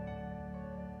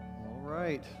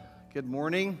right. Good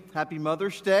morning. Happy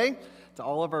Mother's Day to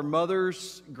all of our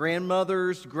mothers,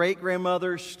 grandmothers,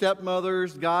 great-grandmothers,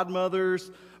 stepmothers, godmothers,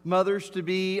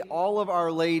 mothers-to-be, all of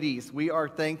our ladies. We are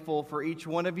thankful for each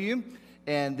one of you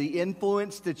and the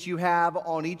influence that you have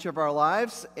on each of our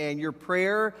lives and your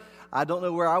prayer. I don't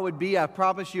know where I would be. I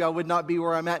promise you I would not be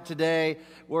where I'm at today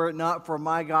were it not for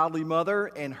my godly mother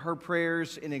and her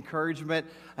prayers and encouragement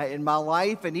in my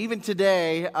life. And even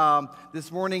today,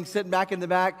 this morning, sitting back in the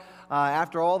back,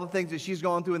 after all the things that she's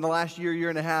gone through in the last year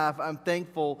and a half, I'm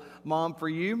thankful, Mom, for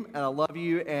you, and I love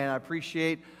you, and I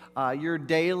appreciate your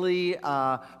daily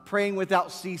praying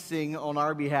without ceasing on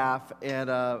our behalf, and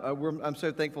I'm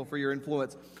so thankful for your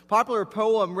influence. Popular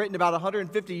poem written about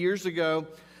 150 years ago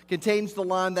contains the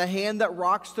line, "The hand that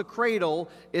rocks the cradle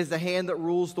is the hand that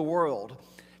rules the world."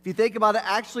 If you think about it,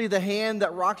 actually the hand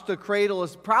that rocks the cradle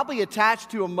is probably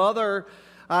attached to a mother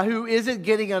who isn't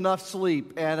getting enough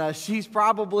sleep, and she's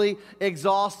probably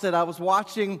exhausted. I was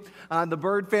watching the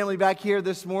Bird family back here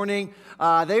this morning.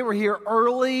 They were here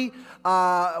early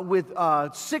with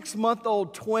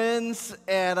 6-month-old twins,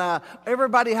 and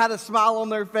everybody had a smile on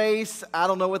their face. I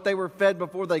don't know what they were fed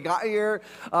before they got here,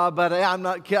 but I'm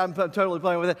totally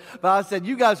playing with it. But I said,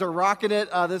 you guys are rocking it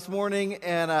this morning,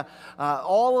 and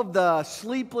all of the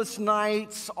sleepless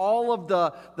nights, all of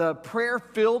the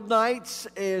prayer-filled nights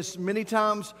is many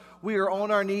times we are on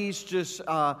our knees just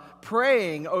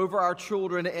praying over our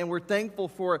children, and we're thankful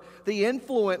for the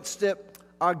influence that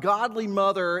our godly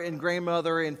mother and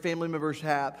grandmother and family members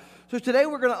have. So today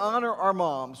we're going to honor our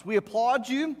moms. We applaud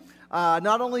you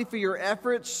not only for your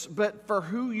efforts, but for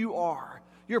who you are.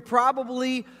 You're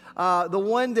probably the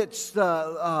one that's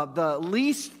the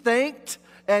least thanked,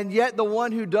 and yet the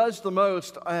one who does the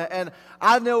most. And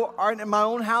I know in my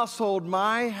own household,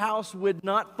 my house would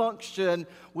not function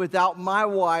without my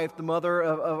wife, the mother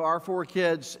of our 4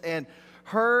 kids, and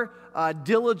her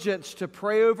diligence to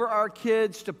pray over our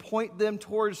kids, to point them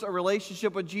towards a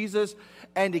relationship with Jesus,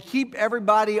 and to keep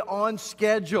everybody on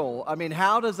schedule. I mean,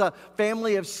 how does a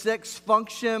family of 6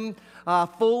 function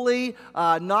fully?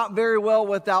 Not very well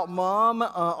without Mom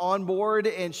on board,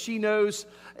 and she knows.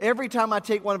 Every time I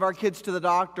take one of our kids to the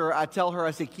doctor, I tell her,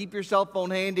 I say, keep your cell phone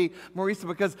handy, Marisa,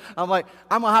 because I'm like,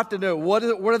 I'm going to have to know, what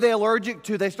are they allergic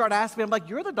to? They start asking me, I'm like,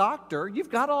 you're the doctor. You've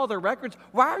got all their records.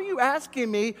 Why are you asking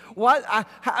me what?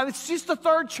 It's just the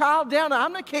 3rd child down.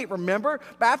 I can't remember.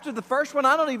 But after the first one,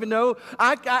 I don't even know.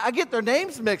 I get their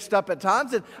names mixed up at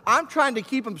times, and I'm trying to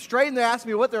keep them straight, and they ask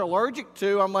me what they're allergic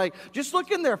to. I'm like, just look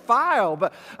in their file.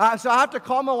 But so I have to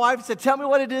call my wife and say, tell me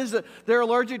what it is that they're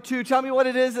allergic to. Tell me what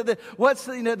it is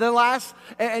the last,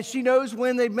 and she knows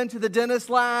when they've been to the dentist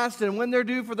last and when they're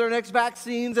due for their next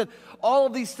vaccines and all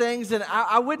of these things, and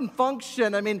I wouldn't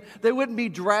function. I mean, they wouldn't be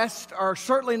dressed, or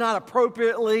certainly not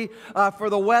appropriately for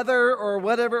the weather or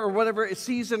whatever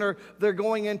season or they're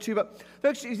going into. But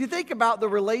folks, if you think about the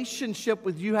relationship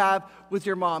you have with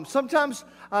your mom, sometimes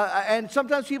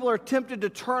people are tempted to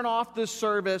turn off this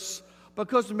service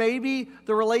because maybe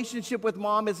the relationship with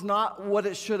Mom is not what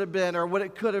it should have been or what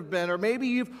it could have been. Or maybe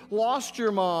you've lost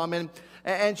your mom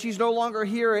and she's no longer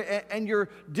here and you're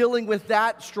dealing with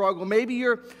that struggle. Maybe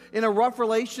you're in a rough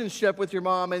relationship with your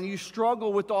mom and you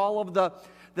struggle with all of the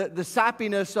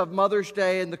sappiness of Mother's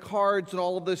Day and the cards and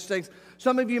all of those things.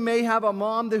 Some of you may have a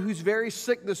mom who's very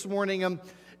sick this morning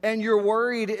and you're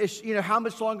worried, how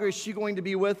much longer is she going to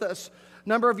be with us? A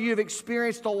number of you have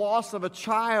experienced the loss of a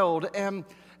child, and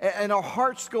our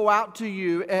hearts go out to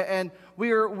you, and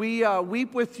we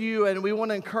weep with you, and we want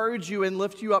to encourage you and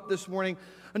lift you up this morning.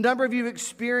 A number of you have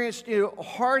experienced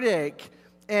heartache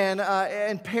and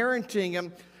parenting,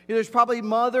 and there's probably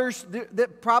mothers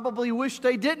that probably wish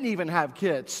they didn't even have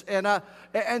kids, and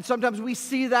sometimes we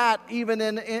see that even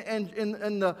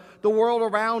in the world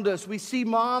around us. We see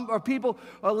mom or people,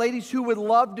 ladies who would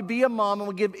love to be a mom and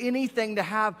would give anything to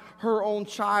have her own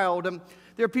child, and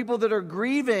there are people that are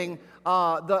grieving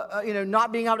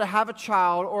not being able to have a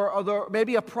child, or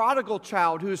maybe a prodigal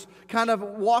child who's kind of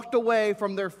walked away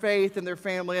from their faith and their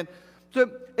family. And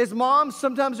so as moms,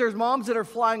 sometimes there's moms that are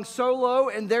flying solo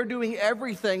and they're doing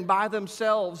everything by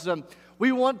themselves. And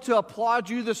we want to applaud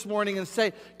you this morning and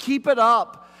say, keep it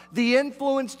up. The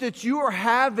influence that you are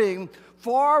having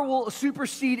far will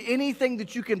supersede anything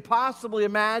that you can possibly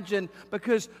imagine,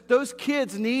 because those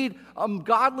kids need a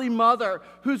godly mother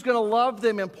who's going to love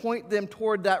them and point them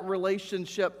toward that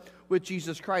relationship with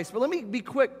Jesus Christ. But let me be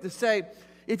quick to say,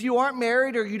 if you aren't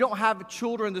married or you don't have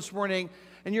children this morning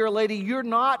and you're a lady, you're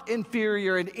not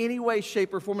inferior in any way,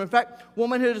 shape, or form. In fact,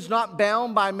 womanhood is not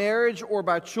bound by marriage or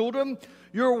by children.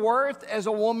 Your worth as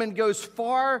a woman goes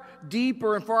far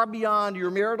deeper and far beyond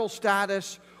your marital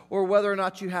status or whether or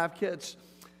not you have kids.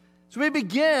 So we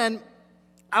begin,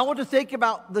 I want to think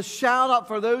about the shout out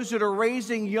for those that are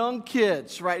raising young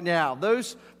kids right now.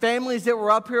 Those families that were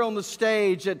up here on the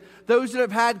stage and those that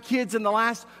have had kids in the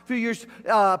last few years,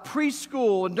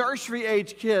 preschool and nursery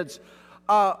age kids.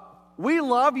 We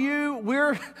love you.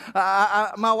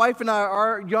 My wife and I,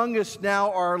 our youngest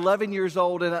now are 11 years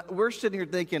old, and we're sitting here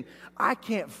thinking, I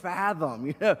can't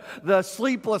fathom, the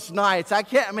sleepless nights.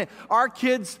 Our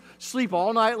kids sleep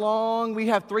all night long. We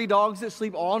have 3 dogs that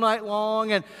sleep all night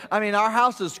long, and our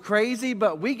house is crazy,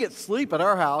 but we get sleep at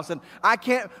our house, and I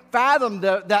can't fathom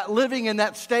that living in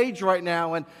that stage right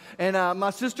now. And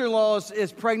my sister-in-law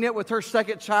is pregnant with her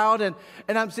second child, and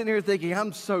I'm sitting here thinking,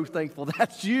 I'm so thankful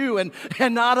that's you and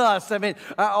not us.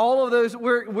 All of those,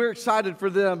 we're excited for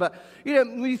them. But,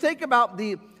 when you think about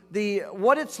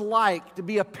what it's like to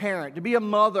be a parent, to be a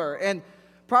mother, and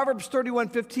Proverbs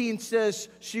 31:15 says,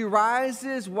 she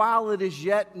rises while it is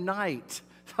yet night.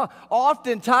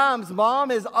 Oftentimes, mom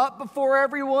is up before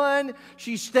everyone.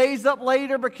 She stays up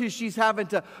later because she's having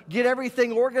to get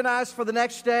everything organized for the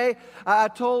next day. I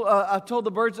told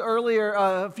the birds earlier,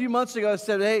 a few months ago, I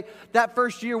said, hey, that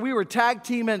first year we were tag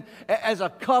teaming as a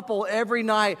couple every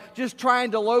night, just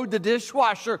trying to load the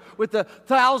dishwasher with the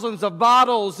thousands of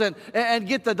bottles and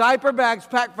get the diaper bags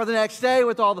packed for the next day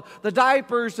with all the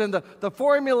diapers and the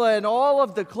formula and all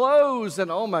of the clothes.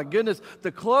 And oh my goodness,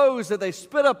 the clothes that they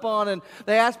spit up on. And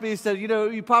they asked me, he said,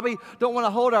 you probably don't want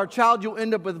to hold our child. You'll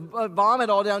end up with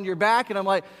vomit all down your back. And I'm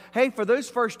like, hey, for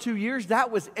those first 2 years, that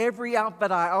was every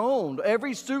outfit I owned.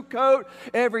 Every suit coat,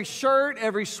 every shirt,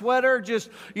 every sweater,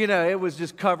 just, it was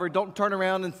just covered. Don't turn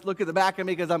around and look at the back of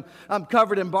me because I'm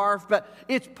covered in barf. But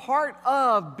it's part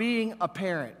of being a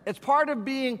parent. It's part of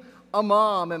being a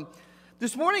mom. And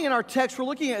this morning in our text, we're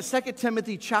looking at 2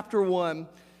 Timothy chapter 1.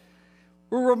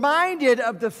 We're reminded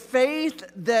of the faith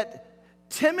that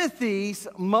Timothy's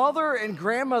mother and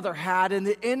grandmother had and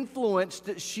the influence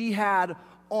that she had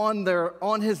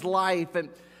on his life. And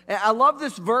I love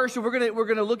this verse, and we're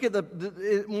gonna look at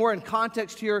the more in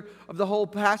context here of the whole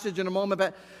passage in a moment.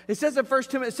 But it says in 2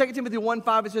 Timothy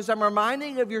 1:5, it says, I'm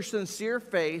reminding of your sincere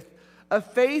faith, a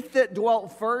faith that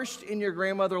dwelt first in your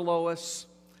grandmother Lois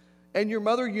and your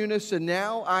mother Eunice, and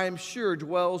now I am sure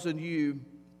dwells in you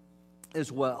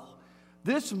as well.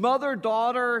 This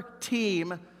mother-daughter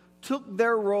team took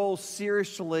their role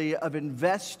seriously of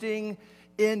investing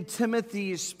in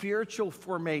Timothy's spiritual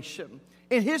formation,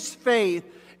 in his faith,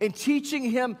 in teaching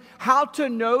him how to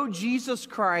know Jesus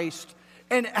Christ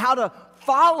and how to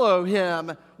follow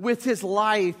him with his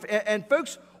life. And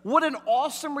folks, what an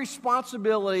awesome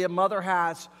responsibility a mother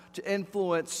has to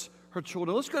influence her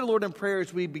children. Let's go to the Lord in prayer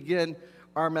as we begin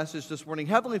our message this morning.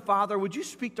 Heavenly Father, would you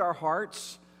speak to our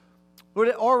hearts? Lord,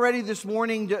 already this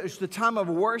morning, the time of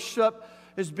worship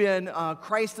has been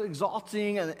Christ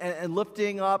exalting and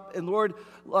lifting up. And Lord,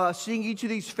 seeing each of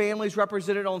these families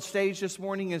represented on stage this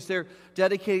morning as they're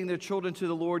dedicating their children to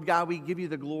the Lord, God, we give you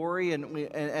the glory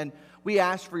and we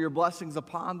ask for your blessings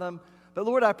upon them. But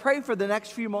Lord, I pray for the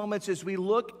next few moments as we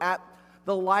look at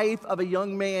the life of a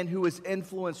young man who was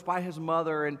influenced by his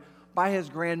mother and by his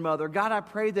grandmother. God, I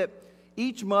pray that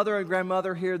each mother and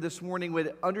grandmother here this morning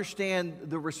would understand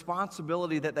the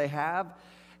responsibility that they have.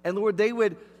 And Lord, they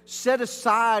would set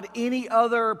aside any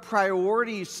other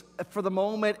priorities for the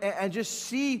moment and just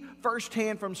see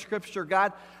firsthand from Scripture,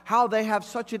 God, how they have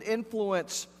such an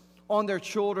influence on their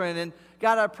children. And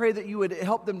God, I pray that you would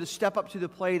help them to step up to the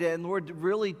plate and, Lord,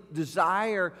 really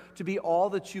desire to be all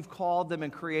that you've called them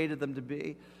and created them to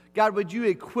be. God, would you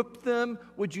equip them?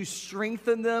 Would you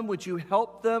strengthen them? Would you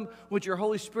help them? Would your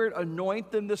Holy Spirit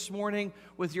anoint them this morning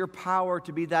with your power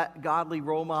to be that godly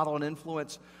role model and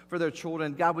influence for their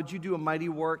children? God, would you do a mighty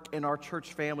work in our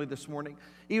church family this morning?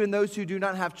 Even those who do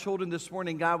not have children this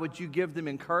morning, God, would you give them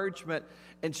encouragement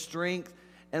and strength?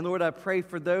 And Lord, I pray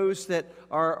for those that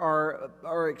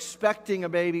are expecting a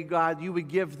baby, God, you would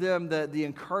give them the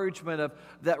encouragement of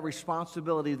that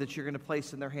responsibility that you're going to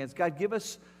place in their hands. God, give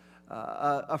us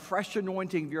a fresh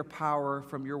anointing of your power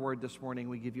from your word this morning.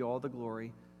 We give you all the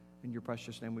glory. In your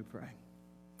precious name we pray.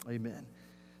 Amen.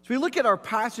 So we look at our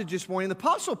passage this morning. The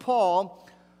Apostle Paul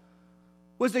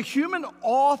was a human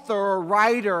author or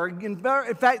writer. In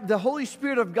fact, the Holy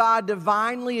Spirit of God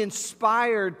divinely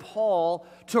inspired Paul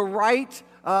to write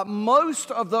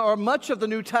much of the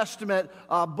New Testament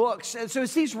books. And so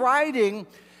as he's writing,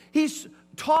 he's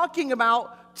talking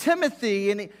about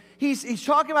Timothy, and he's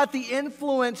talking about the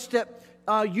influence that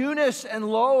Eunice and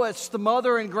Lois, the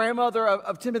mother and grandmother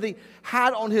of Timothy,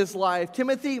 had on his life.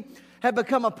 Timothy had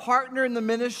become a partner in the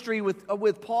ministry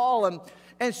with Paul,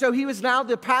 and so he was now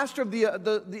the pastor of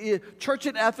the church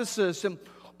at Ephesus. And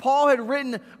Paul had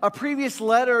written a previous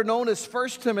letter known as 1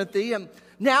 Timothy, and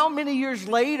now many years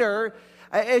later,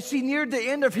 as he neared the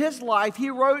end of his life, he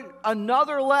wrote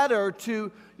another letter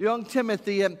to young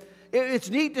Timothy. And it's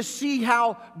neat to see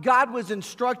how God was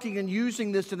instructing and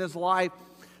using this in his life.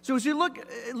 So as you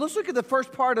let's look at the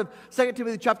first part of 2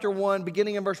 Timothy chapter 1,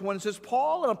 beginning in verse 1. It says,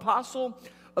 Paul, an apostle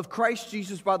of Christ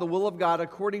Jesus by the will of God,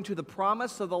 according to the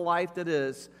promise of the life that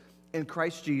is in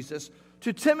Christ Jesus,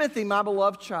 to Timothy, my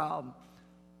beloved child.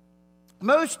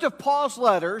 Most of Paul's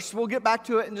letters, we'll get back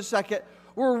to it in just a second,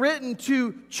 were written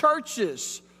to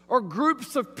churches or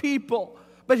groups of people.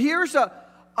 But here's a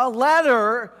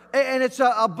letter, and it's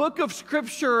a book of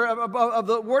Scripture, of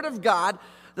the Word of God,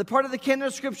 the part of the canon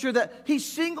of Scripture that he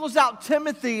singles out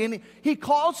Timothy, and he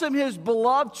calls him his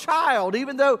beloved child.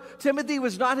 Even though Timothy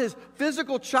was not his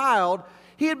physical child,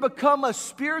 he had become a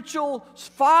spiritual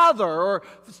father, or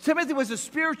Timothy was a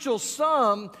spiritual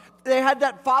son. They had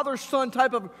that father-son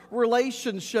type of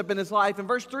relationship in his life. In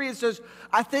verse 3 it says,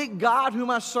 I thank God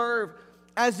whom I serve,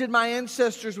 as did my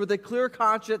ancestors, with a clear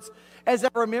conscience, as I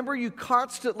remember you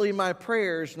constantly in my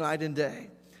prayers night and day.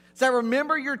 As I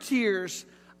remember your tears,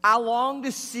 I long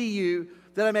to see you,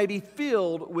 that I may be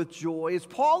filled with joy. As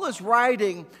Paul is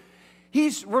writing,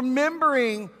 he's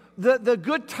remembering the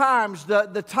good times,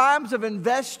 the times of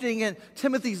investing in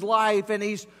Timothy's life, and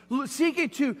he's seeking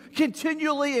to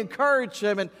continually encourage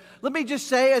him. And let me just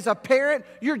say, as a parent,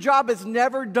 your job is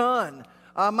never done.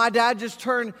 My dad just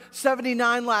turned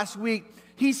 79 last week.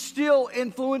 He still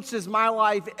influences my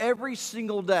life every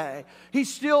single day. He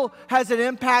still has an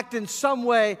impact in some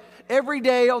way every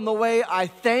day on the way I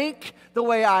think, the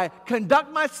way I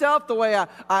conduct myself, the way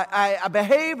I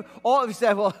behave. All of you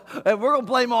said, well, we're going to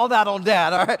blame all that on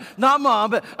Dad, all right? Not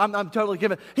Mom, but I'm totally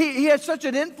kidding. He has such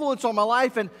an influence on my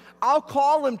life, and I'll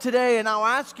call him today and I'll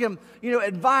ask him,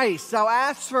 advice. I'll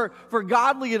ask for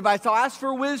godly advice. I'll ask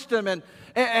for wisdom.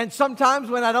 And sometimes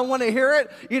when I don't want to hear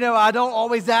it, I don't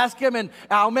always ask him, and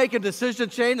I'll make a decision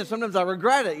change, and sometimes I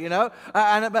regret it,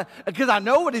 because I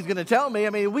know what he's going to tell me. I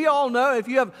mean, we all know if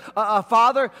you have a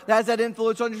father that has that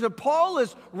influence on you. So Paul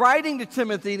is writing to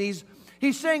Timothy, and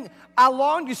he's saying, I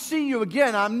long to see you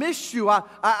again. I miss you.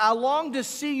 I long to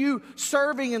see you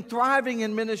serving and thriving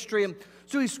in ministry. And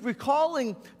so he's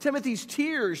recalling Timothy's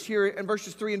tears here in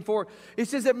verses 3 and 4. It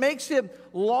says it makes him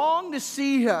long to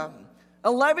see him.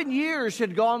 11 years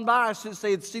had gone by since they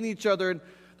had seen each other. And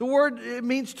the word, it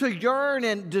means to yearn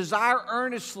and desire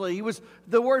earnestly.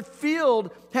 The word filled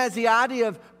has the idea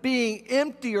of being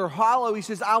empty or hollow. He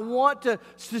says, I want to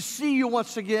see you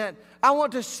once again. I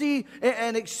want to see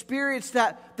and experience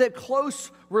that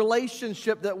close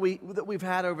relationship that we've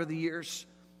had over the years.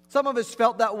 Some of us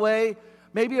felt that way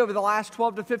maybe over the last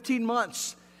 12 to 15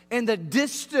 months. And the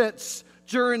distance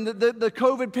during the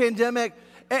COVID pandemic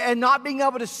and not being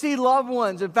able to see loved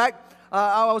ones. In fact,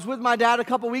 I was with my dad a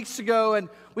couple weeks ago, and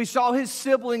we saw his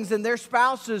siblings and their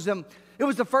spouses, and it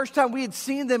was the first time we had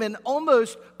seen them in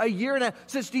almost a year and a half,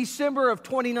 since December of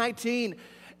 2019.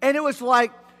 And it was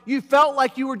like you felt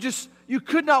like you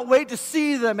could not wait to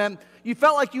see them, and you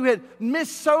felt like you had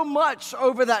missed so much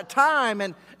over that time,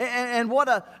 and it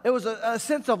was a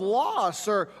sense of loss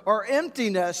or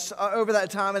emptiness over that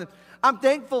time. And I'm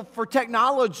thankful for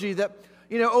technology that,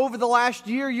 over the last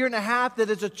year and a half, that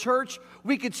as a church,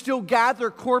 we could still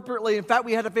gather corporately. In fact,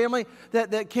 we had a family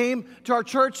that came to our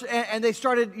church, and you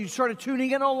started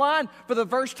tuning in online for the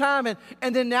first time.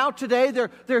 And then now today,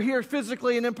 they're here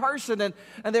physically and in person.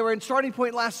 And they were in Starting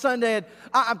Point last Sunday. And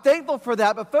I'm thankful for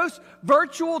that. But folks,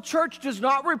 virtual church does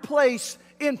not replace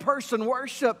in-person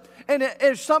worship. And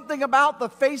it's something about the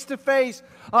face-to-face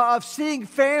of seeing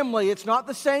family. It's not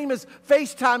the same as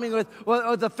FaceTiming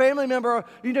with a family member.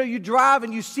 You drive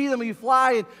and you see them, and you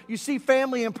fly and you see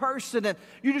family in person, and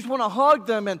you just want to hug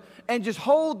them and just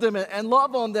hold them and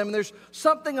love on them. And there's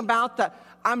something about that.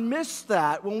 I miss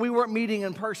that when we weren't meeting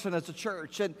in person as a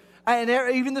church. And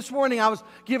even this morning, I was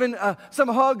given some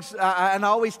hugs, and I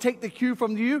always take the cue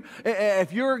from you.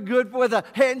 If you're good with a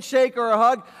handshake or a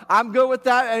hug, I'm good with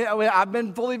that. I've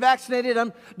been fully vaccinated.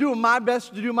 I'm doing my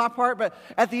best to do my part. But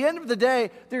at the end of the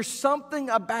day, there's something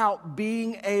about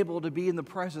being able to be in the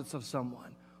presence of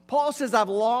someone. Paul says, I've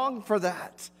longed for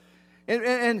that.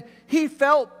 And he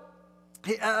felt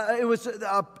he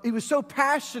was so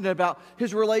passionate about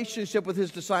his relationship with his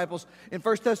disciples. In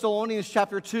 1 Thessalonians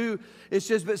chapter 2, it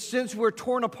says, but since we're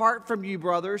torn apart from you,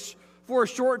 brothers, for a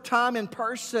short time in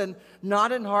person,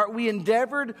 not in heart, we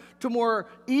endeavored to more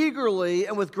eagerly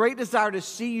and with great desire to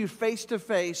see you face to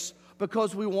face,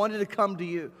 because we wanted to come to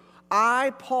you.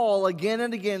 I, Paul, again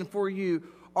and again for you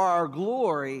are our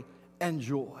glory and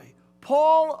joy.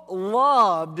 Paul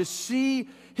loved to see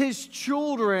his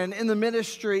children in the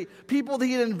ministry, people that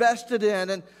he had invested in.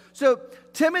 And so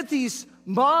Timothy's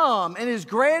mom and his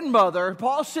grandmother,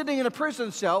 Paul's sitting in a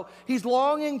prison cell. He's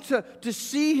longing to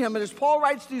see him. And as Paul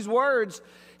writes these words,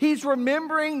 he's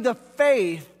remembering the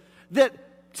faith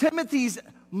that Timothy's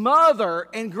mother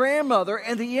and grandmother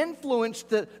and the influence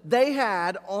that they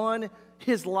had on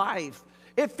his life.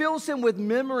 It fills him with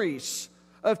memories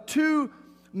of two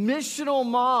missional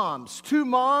moms, two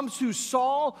moms who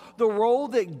saw the role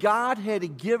that God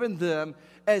had given them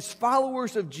as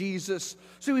followers of Jesus.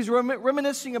 So he's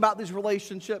reminiscing about these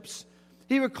relationships.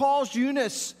 He recalls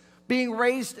Eunice being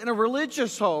raised in a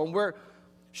religious home where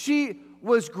she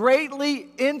was greatly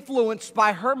influenced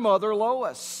by her mother,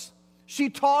 Lois. She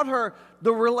taught her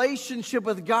the relationship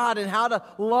with God and how to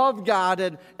love God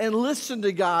and listen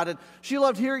to God. And she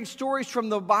loved hearing stories from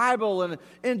the Bible and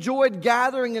enjoyed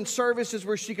gathering in services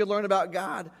where she could learn about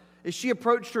God. As she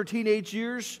approached her teenage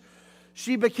years,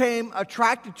 she became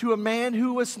attracted to a man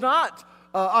who was not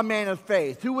a man of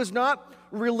faith, who was not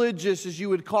religious, as you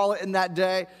would call it in that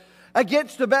day.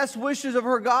 Against the best wishes of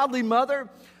her godly mother,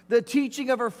 the teaching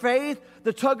of her faith,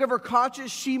 the tug of her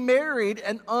conscience, she married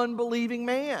an unbelieving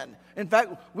man. In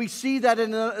fact, we see that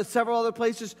in several other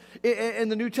places in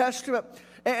the New Testament.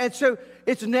 And so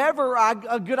it's never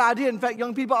a good idea. In fact,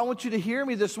 young people, I want you to hear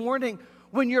me this morning.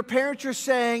 When your parents are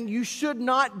saying you should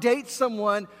not date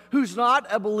someone who's not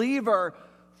a believer,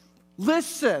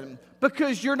 listen,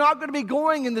 because you're not going to be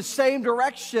going in the same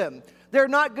direction. They're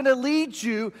not going to lead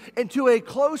you into a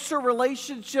closer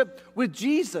relationship with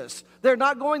Jesus. They're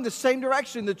not going the same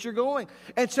direction that you're going.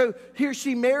 And so here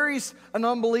she marries an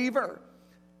unbeliever.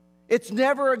 It's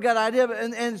never a good idea.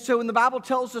 And so when the Bible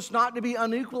tells us not to be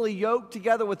unequally yoked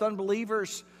together with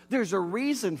unbelievers, there's a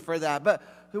reason for that. But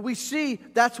we see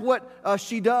that's what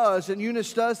she does, and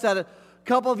Eunice does that. A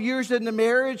couple of years into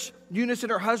marriage, Eunice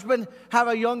and her husband have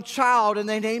a young child, and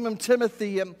they name him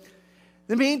Timothy. And in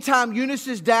the meantime,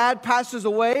 Eunice's dad passes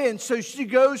away, and so she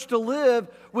goes to live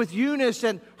with Eunice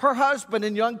and her husband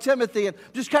and young Timothy. And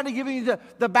just kind of giving you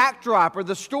the backdrop or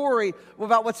the story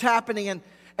about what's happening.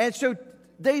 And so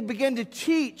they begin to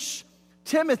teach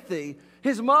Timothy.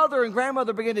 His mother and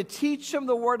grandmother began to teach him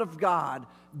the Word of God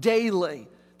daily.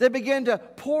 They begin to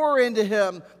pour into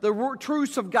him the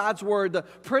truths of God's Word, the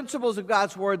principles of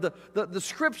God's Word, the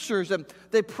Scriptures, and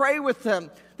they pray with him.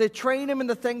 They train him in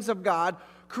the things of God,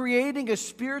 creating a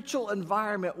spiritual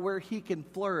environment where he can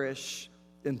flourish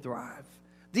and thrive.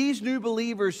 These new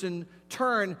believers, in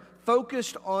turn,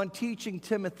 focused on teaching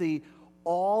Timothy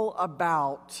all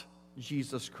about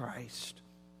Jesus Christ.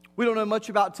 We don't know much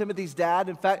about Timothy's dad.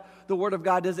 In fact, the Word of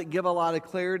God doesn't give a lot of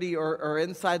clarity or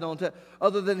insight on it,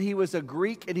 other than he was a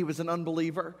Greek and he was an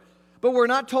unbeliever. But we're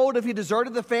not told if he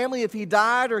deserted the family, if he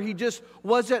died, or he just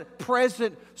wasn't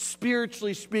present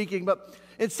spiritually speaking. But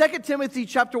in 2 Timothy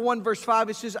chapter 1, verse 5,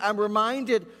 it says, I'm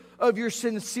reminded of your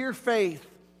sincere faith,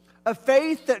 a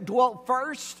faith that dwelt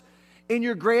first in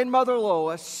your grandmother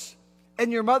Lois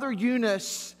and your mother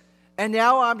Eunice, and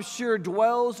now I'm sure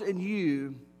dwells in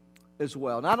you as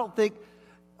well. And I don't think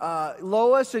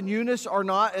Lois and Eunice are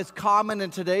not as common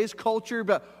in today's culture,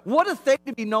 but what a thing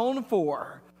to be known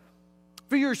for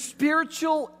your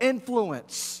spiritual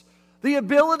influence, the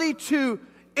ability to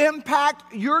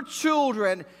impact your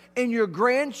children and your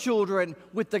grandchildren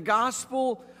with the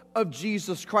gospel of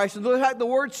Jesus Christ. And the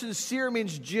word sincere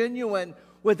means genuine,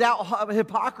 without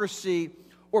hypocrisy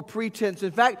or pretense.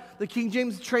 In fact, the King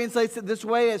James translates it this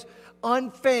way as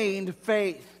unfeigned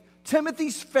faith.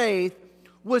 Timothy's faith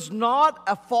was not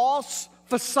a false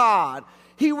facade.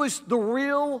 He was the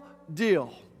real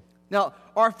deal. Now,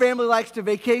 our family likes to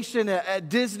vacation at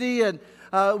Disney, and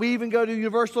we even go to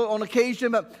Universal on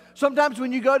occasion. But sometimes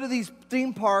when you go to these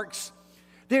theme parks,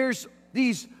 there's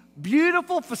these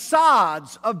beautiful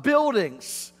facades of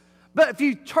buildings. But if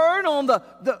you turn on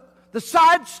the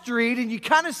side street and you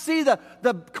kind of see the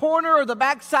corner or the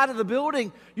back side of the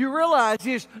building, you realize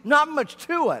there's not much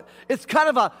to it. It's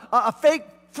kind of a fake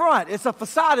front. It's a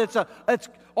facade. It's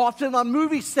often a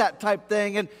movie set type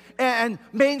thing. And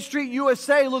Main Street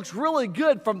USA looks really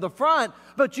good from the front,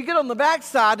 but you get on the back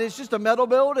side, it's just a metal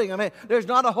building. I mean, there's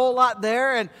not a whole lot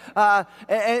there, but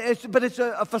it's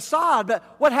a facade. But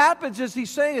what happens is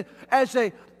he's saying, as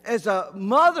a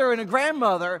mother and a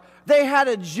grandmother, they had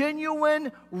a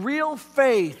genuine, real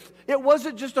faith. It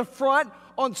wasn't just a front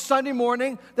on Sunday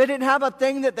morning. They didn't have a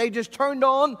thing that they just turned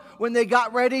on when they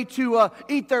got ready to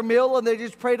eat their meal and they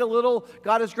just prayed a little,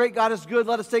 God is great, God is good,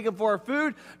 let us take him for our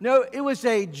food. No, it was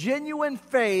a genuine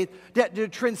faith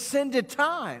that transcended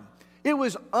time. It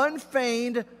was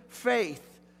unfeigned faith.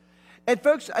 And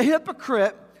folks, a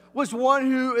hypocrite was one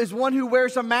who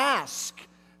wears a mask.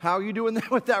 How are you doing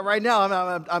with that right now?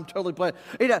 I'm totally playing.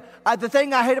 The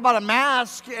thing I hate about a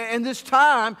mask in this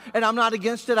time, and I'm not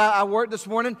against it, I wore it this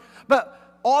morning,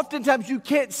 but oftentimes you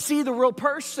can't see the real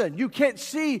person. You can't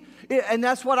see, and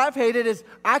that's what I've hated is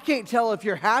I can't tell if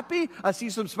you're happy. I see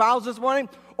some smiles this morning.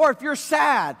 Or if you're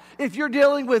sad, if you're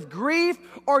dealing with grief,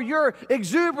 or you're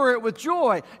exuberant with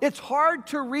joy. It's hard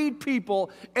to read people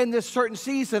in this certain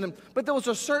season. But there was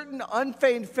a certain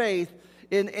unfeigned faith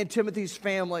in Timothy's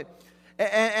family.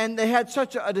 And they had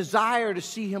such a desire to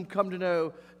see him come to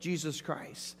know Jesus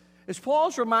Christ. As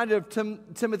Paul's reminded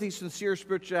of Timothy's sincere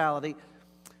spirituality,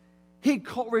 he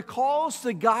recalls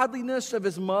the godliness of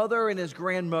his mother and his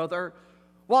grandmother.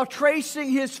 While tracing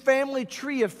his family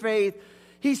tree of faith,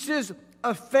 he says,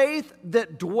 a faith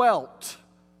that dwelt.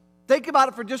 Think about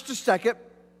it for just a second.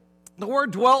 The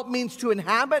word dwelt means to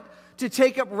inhabit, to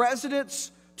take up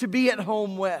residence, to be at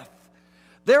home with.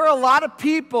 There are a lot of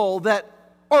people that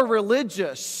are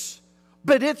religious,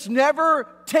 but it's never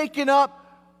taken up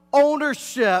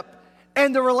ownership,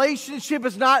 and the relationship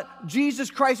is not Jesus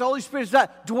Christ, the Holy Spirit is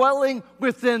not dwelling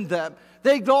within them.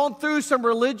 They've gone through some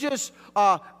religious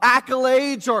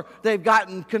accolades, or they've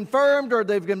gotten confirmed, or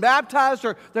they've been baptized,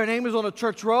 or their name is on a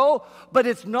church roll, but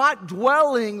it's not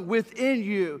dwelling within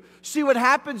you. See, what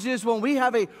happens is when we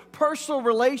have a personal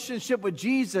relationship with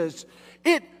Jesus,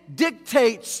 it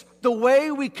dictates the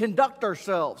way we conduct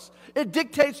ourselves. It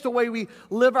dictates the way we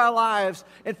live our lives.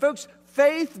 And folks,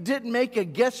 Faith didn't make a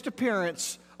guest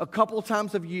appearance a couple of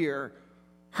times a year.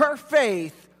 Her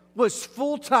faith was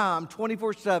full-time,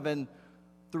 24/7,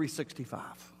 365.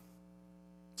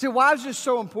 See, why is this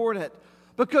so important?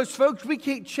 Because, folks, we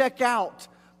can't check out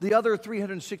the other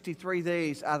 363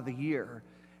 days out of the year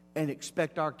and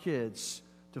expect our kids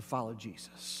to follow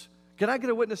Jesus. Can I get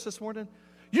a witness this morning?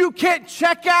 You can't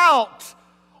check out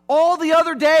all the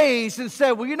other days and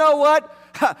say, well, you know what?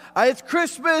 It's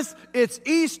Christmas, it's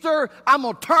Easter, I'm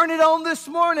going to turn it on this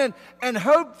morning, and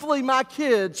hopefully my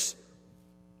kids.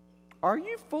 Are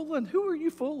you fooling? Who are you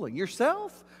fooling?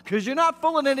 Yourself? Because you're not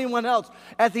fooling anyone else.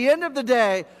 At the end of the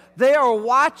day, they are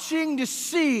watching to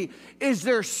see, is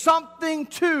there something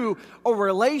to a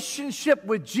relationship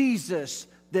with Jesus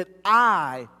that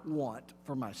I want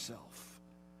for myself?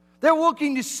 They're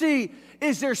looking to see,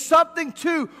 is there something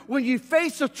to, when you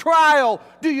face a trial,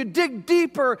 do you dig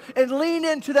deeper and lean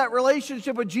into that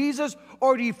relationship with Jesus,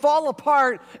 or do you fall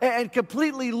apart and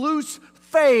completely lose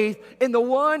faith in the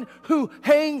one who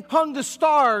hung the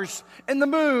stars and the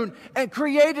moon and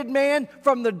created man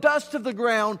from the dust of the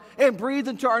ground and breathed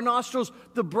into our nostrils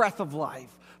the breath of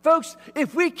life? Folks,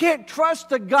 if we can't trust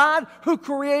the God who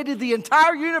created the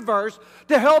entire universe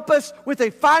to help us with a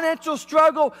financial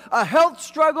struggle, a health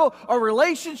struggle, a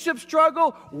relationship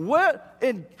struggle, what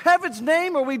in heaven's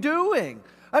name are we doing?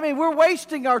 I mean, we're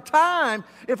wasting our time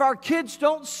if our kids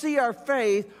don't see our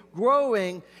faith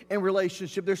growing in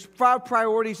relationship. There's 5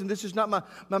 priorities, and this is not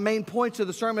my main points of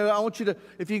the sermon. I want you to,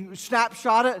 if you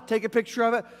snapshot it, take a picture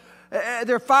of it.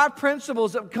 There are 5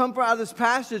 principles that come out of this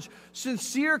passage.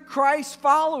 Sincere Christ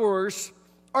followers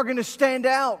are going to stand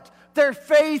out. Their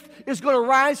faith is going to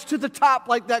rise to the top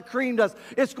like that cream does.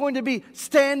 It's going to be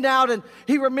stand out. And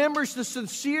he remembers the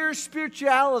sincere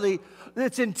spirituality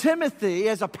that's in Timothy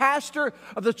as a pastor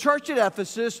of the church at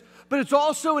Ephesus, but it's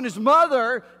also in his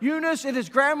mother, Eunice, and his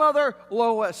grandmother,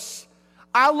 Lois.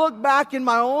 I look back in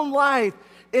my own life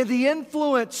and the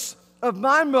influence of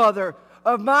my mother,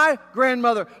 of my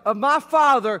grandmother, of my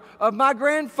father, of my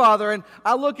grandfather, and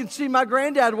I look and see my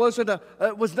granddad was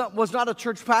not a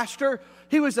church pastor.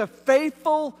 He was a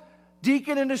faithful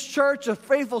deacon in his church, a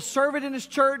faithful servant in his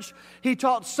church. He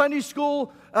taught Sunday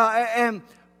school, and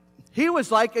he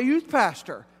was like a youth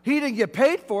pastor. He didn't get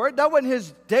paid for it. That wasn't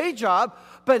his day job,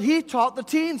 but he taught the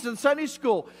teens in Sunday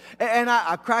school. And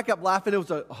I crack up laughing. It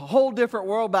was a whole different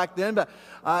world back then, but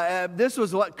this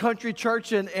was what country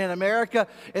church in America,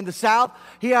 in the South.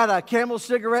 He had a Camel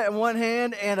cigarette in one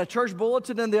hand and a church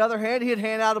bulletin in the other hand. He'd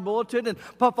hand out a bulletin and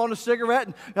puff on a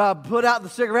cigarette and put out the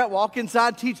cigarette, walk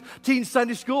inside, teach teen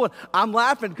Sunday school. And I'm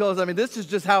laughing because, I mean, this is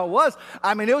just how it was.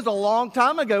 I mean, it was a long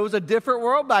time ago. It was a different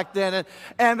world back then.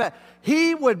 And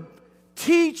he would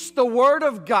teach the Word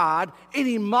of God, and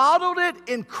he modeled it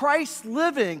in Christ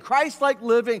living, Christ-like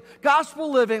living, gospel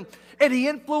living, and he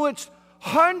influenced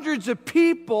hundreds of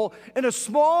people in a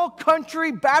small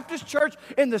country Baptist church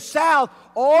in the South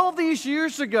all these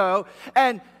years ago,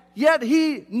 and yet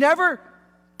he never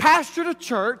pastored a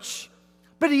church,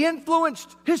 but he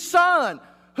influenced his son,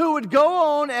 who would go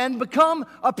on and become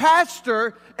a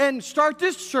pastor and start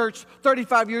this church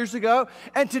 35 years ago.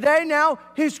 And today now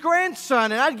his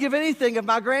grandson, and I'd give anything if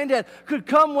my granddad could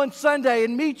come one Sunday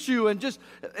and meet you and just,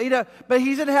 but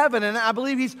he's in heaven. And I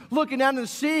believe he's looking down and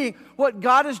seeing what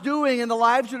God is doing and the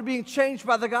lives that are being changed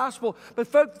by the gospel. But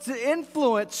folks, the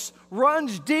influence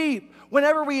runs deep.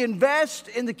 Whenever we invest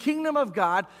in the kingdom of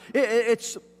God,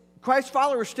 it's Christ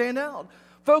followers stand out.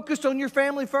 Focused on your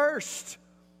family first.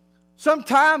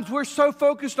 Sometimes we're so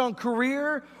focused on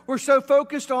career, we're so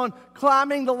focused on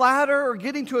climbing the ladder or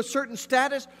getting to a certain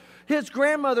status. His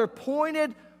grandmother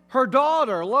pointed her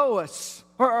daughter, Lois,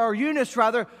 or Eunice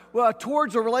rather,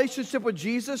 towards a relationship with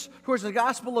Jesus, towards the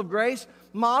gospel of grace,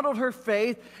 modeled her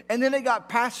faith, and then it got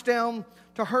passed down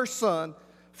to her son.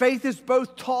 Faith is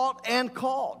both taught and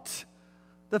caught.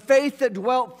 The faith that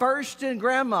dwelt first in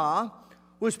grandma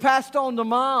was passed on to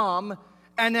mom,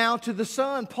 and now to the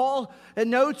Son. Paul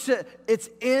notes that it's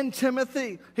in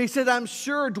Timothy. He said, I'm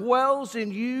sure dwells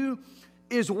in you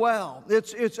as well.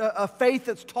 It's a faith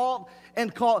that's taught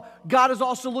and called. God is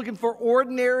also looking for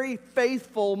ordinary,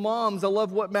 faithful moms. I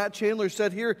love what Matt Chandler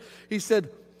said here. He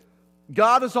said,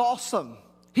 God is awesome.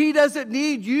 He doesn't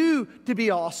need you to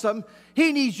be awesome.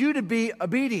 He needs you to be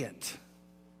obedient.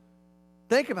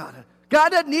 Think about it. God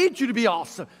doesn't need you to be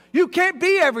awesome. You can't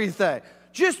be everything.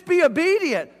 Just be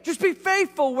obedient. Just be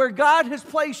faithful where God has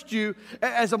placed you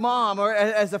as a mom or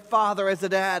as a father, as a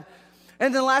dad.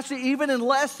 And then lastly, even in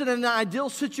less than an ideal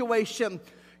situation,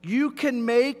 you can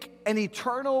make an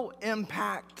eternal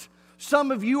impact.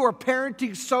 Some of you are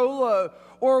parenting solo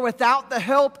or without the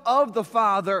help of the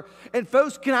Father. And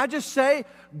folks, can I just say,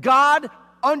 God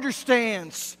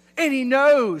understands and He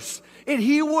knows. And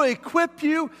He will equip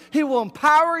you, He will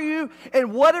empower you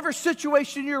in whatever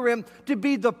situation you're in to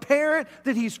be the parent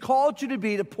that He's called you to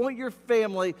be, to point your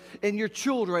family and your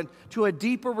children to a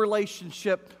deeper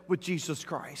relationship with Jesus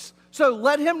Christ. So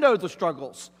let Him know the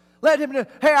struggles. Let Him know,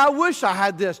 hey, I wish I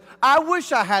had this. I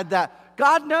wish I had that.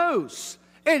 God knows.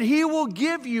 And He will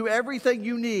give you everything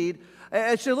you need.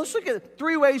 And so let's look at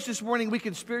 3 ways this morning we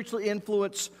can spiritually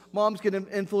influence. Moms can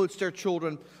influence their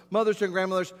children, mothers and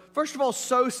grandmothers. First of all,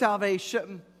 sow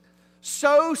salvation.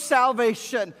 Sow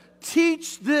salvation.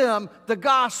 Teach them the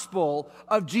gospel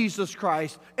of Jesus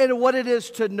Christ and what it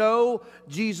is to know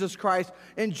Jesus Christ.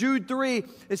 In Jude 3,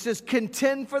 it says,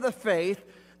 contend for the faith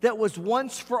that was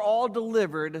once for all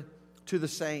delivered to the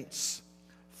saints.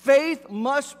 Faith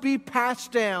must be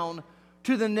passed down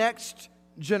to the next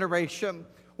generation.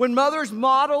 When mothers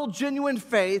model genuine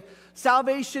faith,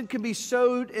 salvation can be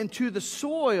sowed into the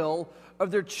soil of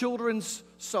their children's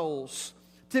souls.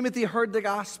 Timothy heard the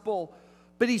gospel,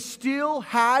 but he still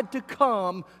had to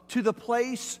come to the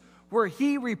place where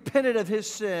he repented of his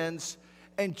sins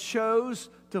and chose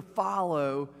to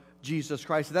follow Jesus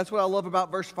Christ. And that's what I love about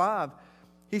verse 5.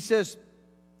 He says,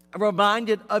 I'm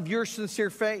reminded of your sincere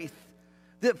faith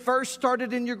that first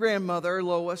started in your grandmother,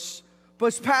 Lois,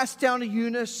 was passed down to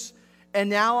Eunice, and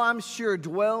now I'm sure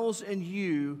dwells in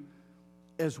you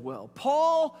as well.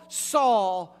 Paul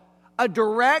saw a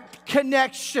direct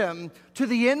connection to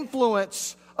the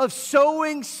influence of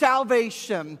sowing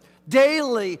salvation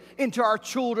daily into our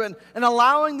children and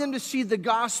allowing them to see the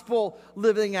gospel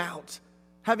living out.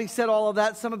 Having said all of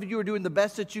that, some of you are doing the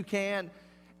best that you can,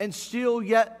 and still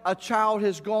yet a child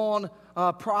has gone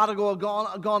prodigal,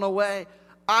 gone away.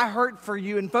 I hurt for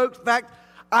you. And folks, in fact,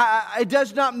 it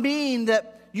does not mean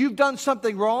that you've done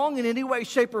something wrong in any way,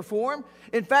 shape, or form.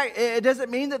 In fact, it doesn't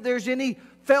mean that there's any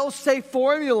fail-safe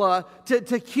formula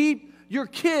to keep your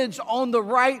kids on the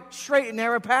right, straight, and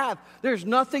narrow path. There's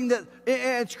nothing that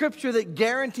in Scripture that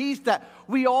guarantees that.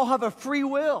 We all have a free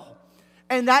will.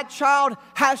 And that child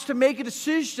has to make a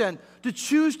decision to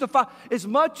choose to follow. As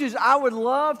much as I would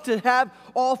love to have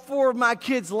all 4 of my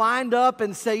kids lined up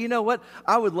and say, you know what,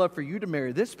 I would love for you to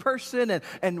marry this person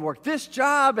and work this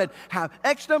job and have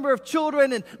X number of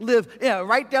children and live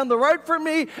right down the road from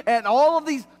me and all of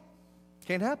these.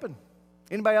 Can't happen.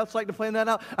 Anybody else like to plan that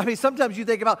out? I mean, sometimes you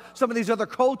think about some of these other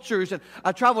cultures, and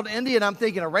I traveled to India, and I'm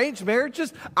thinking arranged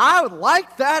marriages. I would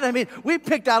like that. I mean, we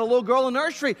picked out a little girl in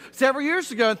nursery several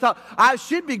years ago and thought,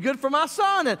 she'd be good for my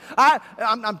son. And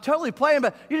I'm totally playing,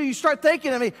 but you start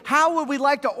thinking, I mean, how would we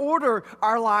like to order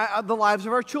the lives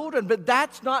of our children? But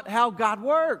that's not how God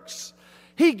works.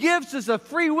 He gives us a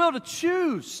free will to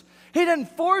choose. He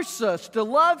didn't force us to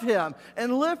love Him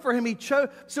and live for Him. He chose.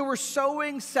 So we're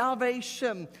sowing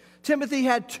salvation. Timothy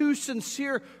had 2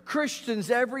 sincere Christians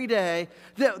every day.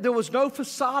 There was no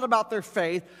facade about their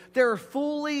faith. They were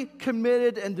fully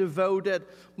committed and devoted.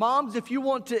 Moms, if you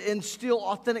want to instill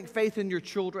authentic faith in your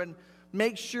children,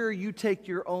 make sure you take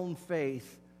your own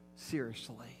faith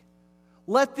seriously.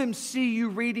 Let them see you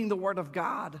reading the Word of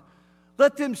God.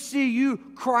 Let them see you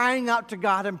crying out to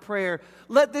God in prayer.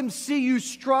 Let them see you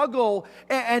struggle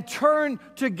and turn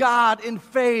to God in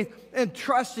faith and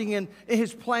trusting in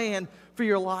His plan for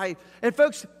your life. And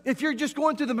folks, if you're just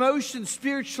going through the motions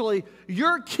spiritually,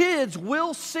 your kids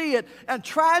will see it. And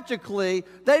tragically,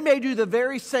 they may do the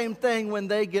very same thing when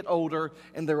they get older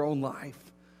in their own life.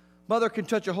 Mother can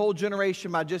touch a whole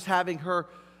generation by just having her,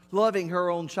 loving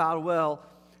her own child well.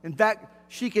 In fact,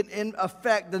 she can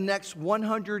affect the next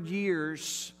 100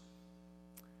 years.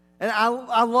 And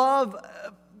I love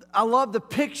the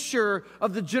picture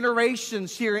of the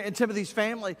generations here in Timothy's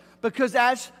family, because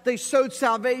as they sowed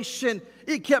salvation,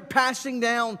 it kept passing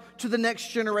down to the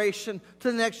next generation,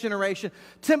 to the next generation.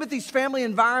 Timothy's family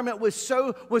environment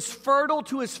was fertile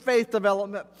to his faith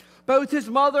development. Both his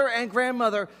mother and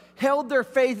grandmother held their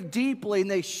faith deeply, and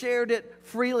they shared it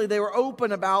freely. They were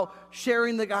open about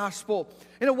sharing the gospel.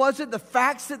 And it wasn't the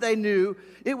facts that they knew,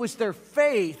 it was their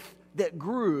faith that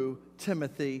grew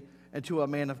Timothy into a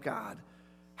man of God.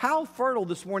 How fertile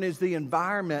this morning is the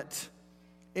environment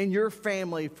in your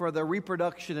family for the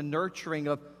reproduction and nurturing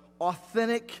of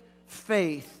authentic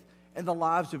faith in the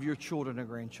lives of your children and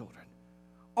grandchildren?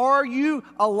 Are you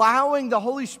allowing the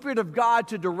Holy Spirit of God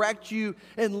to direct you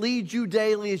and lead you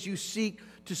daily as you seek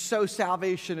to sow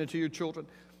salvation into your children?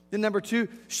 Then number 2,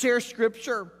 share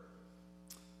Scripture.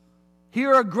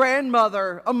 Here a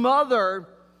grandmother, a mother,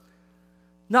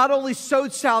 not only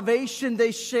sowed salvation,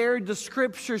 they shared the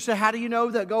Scriptures. So how do you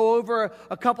know that? Go over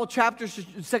a couple chapters,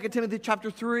 2 Timothy chapter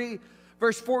 3,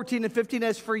 verse 14 and 15.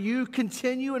 As for you,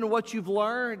 continue in what you've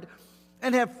learned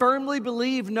and have firmly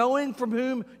believed, knowing from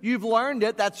whom you've learned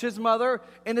it. That's his mother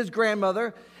and his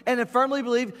grandmother. And have firmly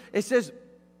believed, it says,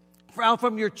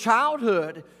 from your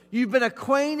childhood, you've been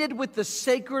acquainted with the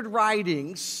sacred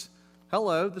writings.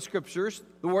 Hello, the Scriptures,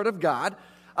 the Word of God,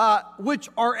 which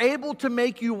are able to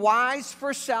make you wise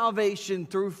for salvation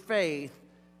through faith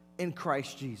in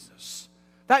Christ Jesus.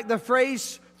 In fact, the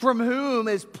phrase from whom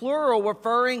is plural,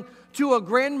 referring to a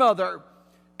grandmother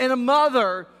and a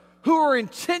mother who are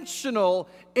intentional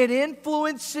in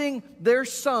influencing their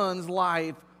son's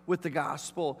life with the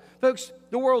gospel. Folks,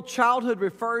 the word childhood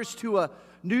refers to a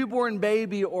newborn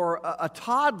baby or a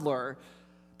toddler.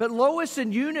 But Lois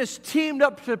and Eunice teamed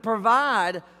up to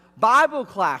provide Bible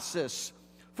classes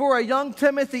for a young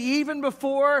Timothy even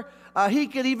before he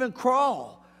could even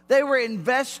crawl. They were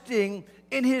investing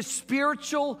in his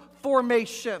spiritual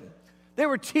formation. They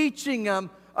were teaching him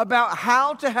about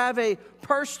how to have a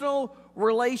personal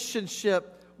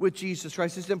relationship with Jesus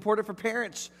Christ. It's important for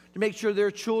parents to make sure their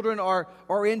children are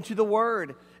into the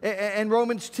Word. And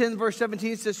Romans 10 verse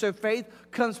 17 says, so faith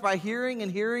comes by hearing,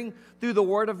 and hearing through the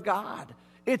Word of God.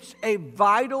 It's a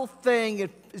vital thing. In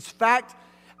fact,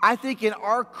 I think in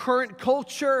our current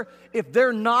culture, if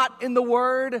they're not in the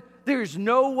Word, there's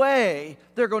no way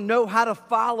they're going to know how to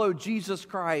follow Jesus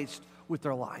Christ with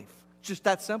their life. It's just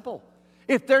that simple.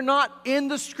 If they're not in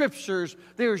the Scriptures,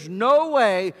 there's no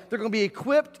way they're going to be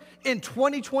equipped in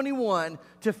 2021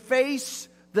 to face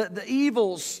the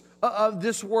evils of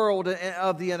this world and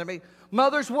of the enemy.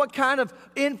 Mothers, what kind of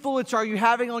influence are you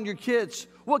having on your kids?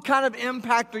 What kind of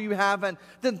impact are you having?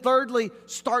 Then thirdly,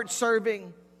 start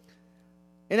serving.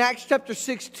 In Acts chapter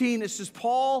 16, it says,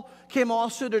 Paul came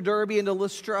also to Derbe and to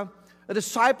Lystra. A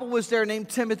disciple was there named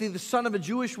Timothy, the son of a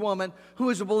Jewish woman who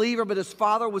was a believer, but his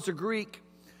father was a Greek.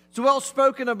 It's well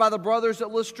spoken of by the brothers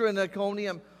at Lystra and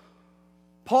Iconium.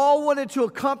 Paul wanted to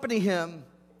accompany him,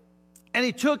 and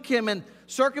he took him and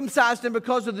circumcised him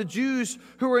because of the Jews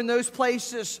who were in those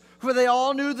places, for they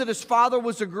all knew that his father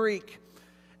was a Greek.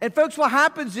 And folks, what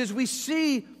happens is we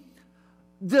see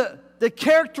the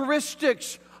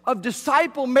characteristics of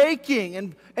disciple making,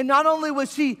 and not only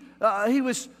was he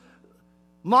was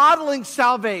modeling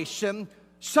salvation,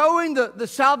 sowing the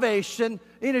salvation,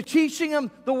 teaching him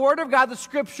the Word of God, the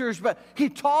Scriptures, but he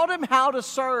taught him how to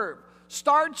serve.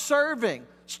 Start serving.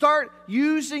 Start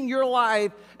using your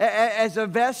life as a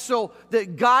vessel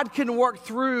that God can work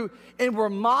through, and we're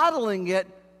modeling it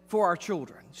for our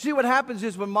children. See, what happens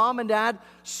is when mom and dad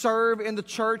serve in the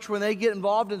church, when they get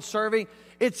involved in serving,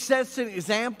 it sets an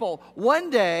example. One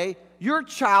day, your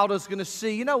child is going to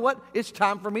see, you know what? It's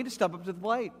time for me to step up to the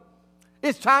plate.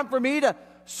 It's time for me to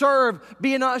serve,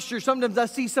 be an usher. Sometimes I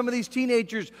see some of these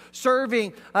teenagers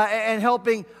serving and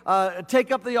helping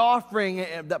take up the offering.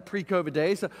 That pre-COVID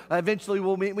days. Eventually,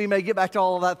 we may get back to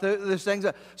all of those things.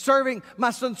 Serving.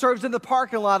 My son serves in the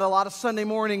parking lot a lot of Sunday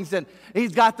mornings, and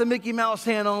he's got the Mickey Mouse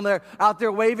hand on there, out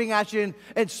there waving at you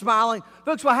and smiling.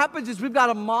 Folks, what happens is we've got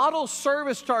to model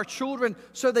service to our children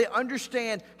so they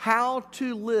understand how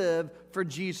to live for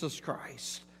Jesus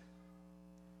Christ.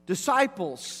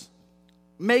 Disciples,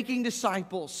 making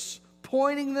disciples,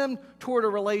 pointing them toward a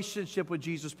relationship with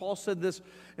Jesus. Paul said this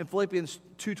in Philippians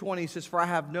 2:20. He says, "For I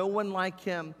have no one like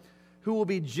him who will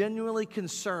be genuinely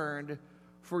concerned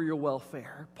for your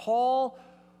welfare." Paul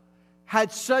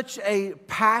had such a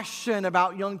passion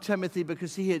about young Timothy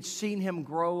because he had seen him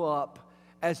grow up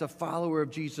as a follower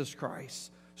of Jesus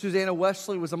Christ. Susanna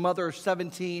Wesley was a mother of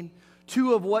 17,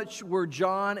 two of which were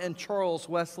John and Charles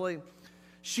Wesley.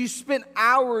 She spent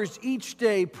hours each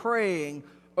day praying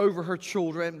over her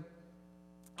children.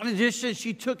 In addition,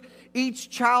 she took each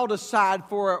child aside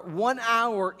for 1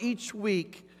 hour each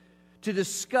week to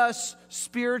discuss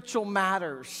spiritual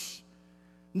matters.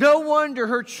 No wonder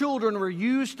her children were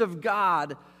used of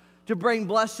God to bring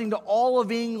blessing to all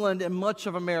of England and much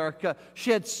of America. She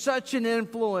had such an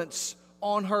influence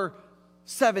on her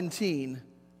 17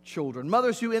 children.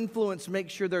 Mothers who influence make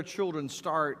sure their children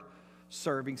start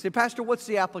serving. Say, Pastor, what's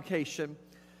the application?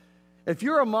 If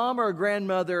you're a mom or a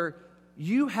grandmother,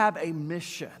 you have a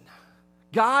mission.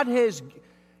 God has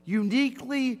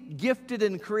uniquely gifted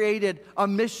and created a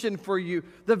mission for you.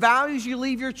 The values you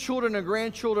leave your children and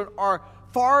grandchildren are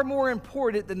far more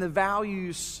important than the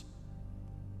values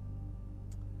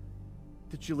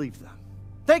that you leave them.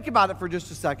 Think about it for just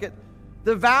a second.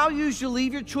 The values you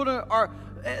leave your children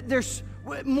there's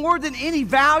more than any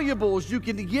valuables you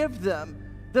can give them.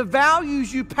 The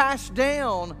values you pass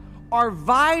down are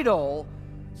vital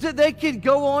so that they can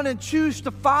go on and choose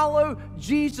to follow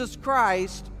Jesus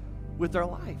Christ with their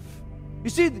life. You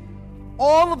see,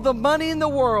 all of the money in the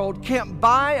world can't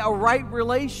buy a right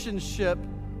relationship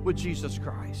with Jesus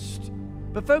Christ.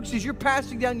 But folks, as you're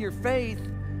passing down your faith,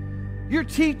 you're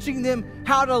teaching them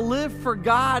how to live for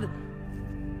God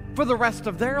for the rest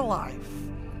of their life.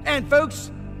 And folks,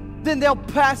 then they'll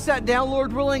pass that down,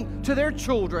 Lord willing, to their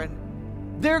children,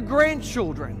 their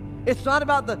grandchildren. It's not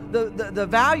about the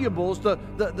valuables,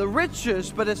 the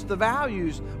riches, but it's the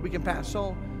values we can pass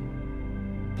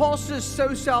on. Paul says,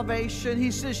 sow salvation.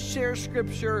 He says, share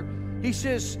Scripture. He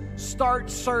says, start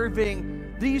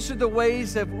serving. These are the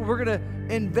ways that we're going to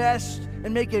invest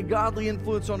and make a godly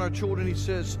influence on our children. He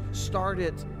says, start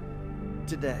it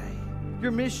today.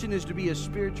 Your mission is to be a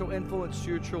spiritual influence to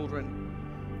your children,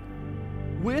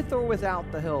 with or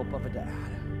without the help of a dad.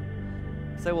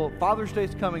 Say, well, Father's Day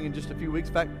is coming in just a few weeks,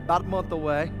 in fact, about a month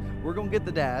away. We're going to get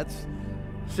the dads.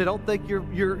 So don't think your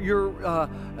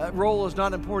role is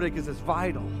not important, because it's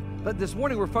vital. But this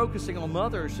morning we're focusing on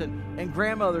mothers and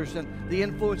grandmothers and the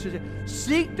influences.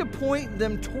 Seek to point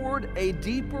them toward a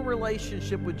deeper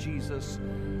relationship with Jesus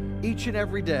each and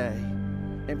every day,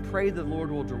 and pray the Lord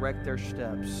will direct their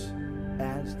steps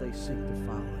as they seek to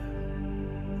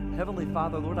follow. Heavenly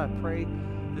Father, Lord, I pray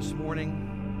this morning,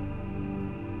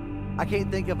 I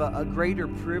can't think of a greater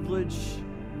privilege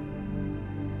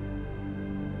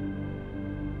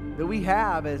that we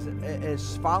have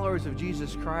as followers of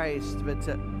Jesus Christ, but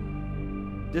to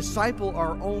disciple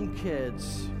our own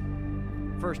kids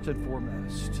first and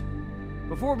foremost.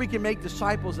 Before we can make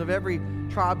disciples of every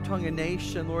tribe, tongue, and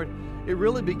nation, Lord, it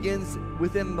really begins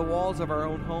within the walls of our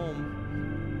own home.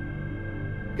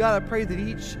 God, I pray that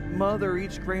each mother,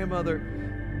 each grandmother,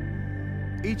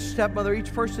 each stepmother,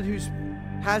 each person who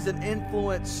has an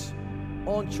influence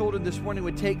on children this morning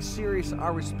would take serious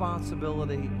our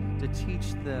responsibility to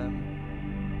teach them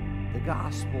the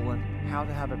gospel and how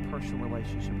to have a personal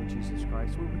relationship with Jesus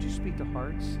Christ. Lord, would you speak to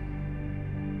hearts?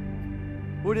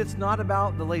 Lord, it's not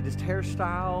about the latest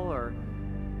hairstyle or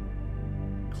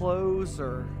clothes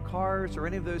or cars or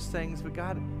any of those things, but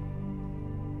God,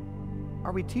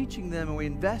 are we teaching them? Are we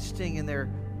investing in their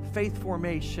faith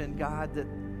formation, God, that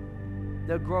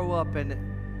they'll grow up and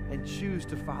choose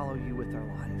to follow you with their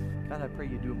life? God, I pray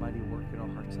you do a mighty work in our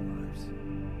hearts and lives.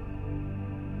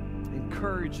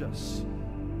 Encourage us.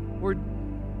 Lord,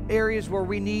 areas where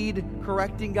we need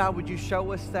correcting, God, would you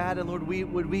show us that? And Lord,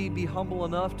 would we be humble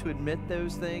enough to admit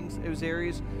those things, those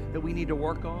areas that we need to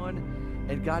work on?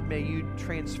 And God, may you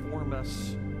transform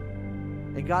us.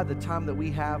 And God, the time that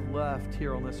we have left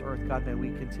here on this earth, God, may we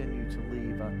continue to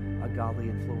leave a godly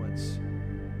influence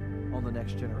on the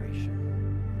next generation.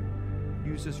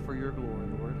 Use this for your glory,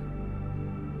 Lord.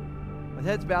 With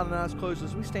heads bowed and eyes closed,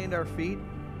 as we stand to our feet,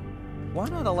 why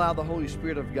not allow the Holy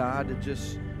Spirit of God to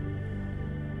just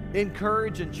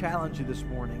encourage and challenge you this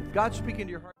morning? If God's speaking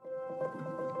to your heart.